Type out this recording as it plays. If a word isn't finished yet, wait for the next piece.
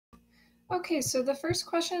Okay, so the first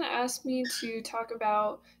question asked me to talk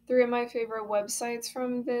about three of my favorite websites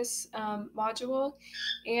from this module,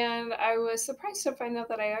 and I was surprised to find out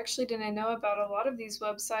that I actually didn't know about a lot of these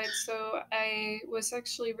websites. So I was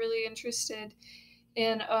actually really interested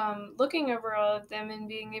in looking over all of them and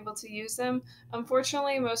being able to use them.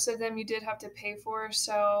 Unfortunately, most of them you did have to pay for,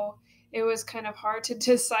 so it was kind of hard to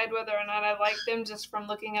decide whether or not I liked them just from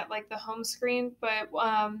looking at like the home screen. But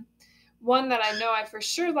one that I know I for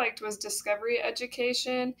sure liked was Discovery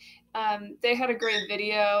Education. They had a great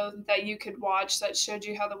video that you could watch that showed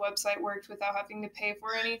you how the website worked without having to pay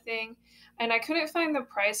for anything. And I couldn't find the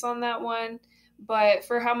price on that one, but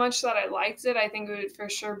for how much that I liked it, I think it would for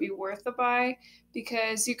sure be worth the buy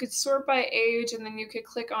because you could sort by age and then you could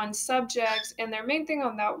click on subjects. And their main thing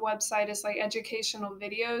on that website is like educational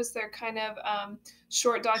videos. They're kind of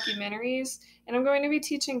short documentaries. And I'm going to be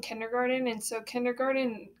teaching kindergarten, and so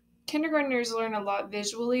kindergartners learn a lot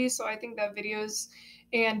visually, so I think that videos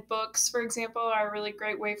and books, for example, are a really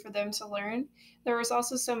great way for them to learn. There was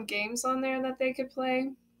also some games on there that they could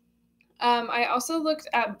play. I also looked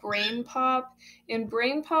at Brain Pop, and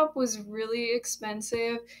Brain Pop was really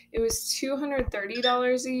expensive. It was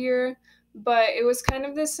 $230 a year, but it was kind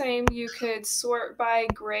of the same. You could sort by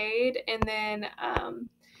grade, and then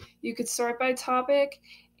you could sort by topic,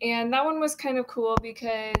 and that one was kind of cool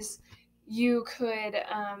because you could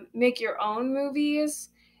make your own movies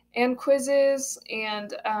and quizzes,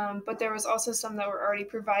 and but there was also some that were already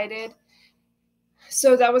provided.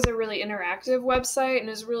 So that was a really interactive website and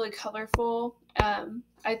it was really colorful.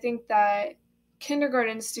 I think that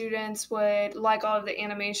kindergarten students would like all of the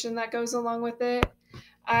animation that goes along with it.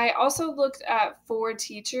 I also looked at For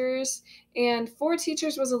Teachers, and For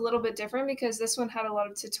Teachers was a little bit different because this one had a lot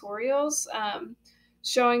of tutorials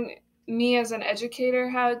showing me as an educator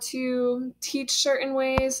how to teach certain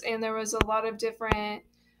ways, and there was a lot of different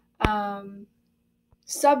um,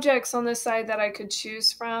 subjects on this side that I could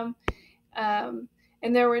choose from. Um,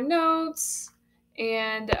 and there were notes,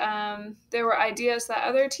 and there were ideas that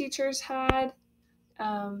other teachers had.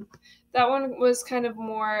 Um, that one was kind of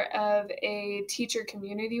more of a teacher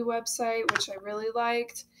community website, which I really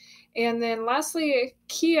liked. And then lastly,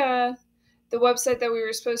 Kia, the website that we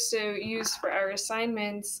were supposed to use for our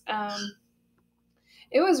assignments,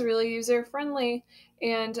 it was really user friendly.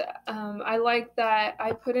 And I like that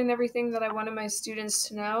I put in everything that I wanted my students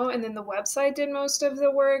to know, and then the website did most of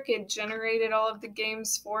the work. It generated all of the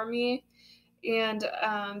games for me, and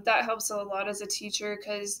that helps a lot as a teacher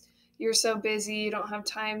because you're so busy, you don't have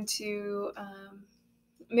time to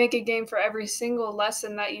make a game for every single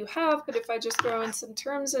lesson that you have. But if I just throw in some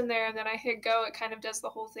terms in there and then I hit go, it kind of does the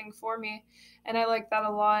whole thing for me. And I like that a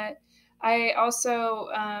lot. I also,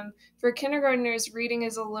 for kindergartners, reading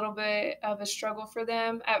is a little bit of a struggle for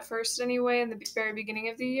them at first, anyway, in the very beginning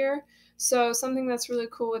of the year. So, something that's really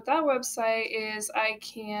cool with that website is I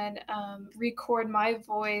can record my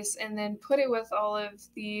voice and then put it with all of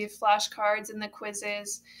the flashcards and the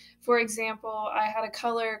quizzes. For example, I had a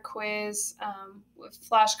color quiz with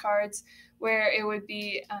flashcards where it would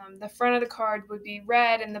be the front of the card would be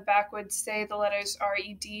red and the back would say the letters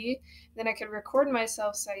RED. Then I could record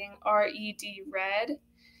myself saying RED red,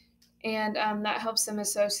 and that helps them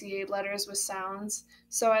associate letters with sounds.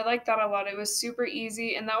 So I like that a lot. It was super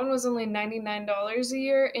easy, and that one was only $99 a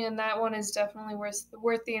year, and that one is definitely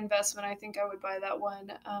worth the investment. I think I would buy that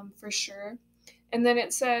one for sure. And then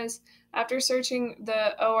it says, after searching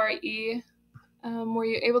the ORE, were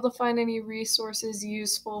you able to find any resources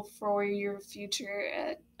useful for your future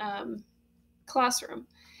at classroom?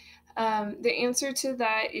 The answer to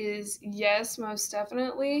that is yes, most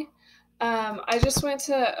definitely. I just went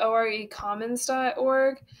to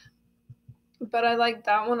orecommons.org, but I like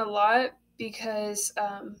that one a lot because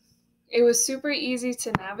it was super easy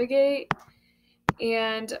to navigate,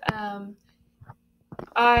 and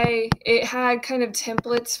I it had kind of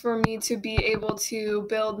templates for me to be able to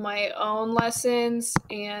build my own lessons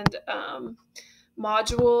and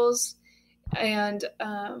modules, and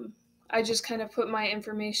I just kind of put my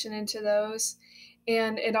information into those.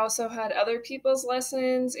 And it also had other people's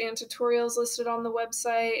lessons and tutorials listed on the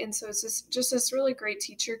website, and so it's just this really great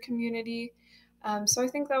teacher community. So I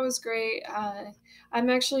think that was great. I'm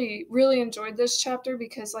actually really enjoyed this chapter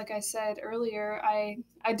because, like I said earlier, I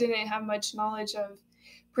didn't have much knowledge of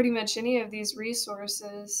pretty much any of these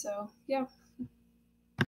resources. So yeah.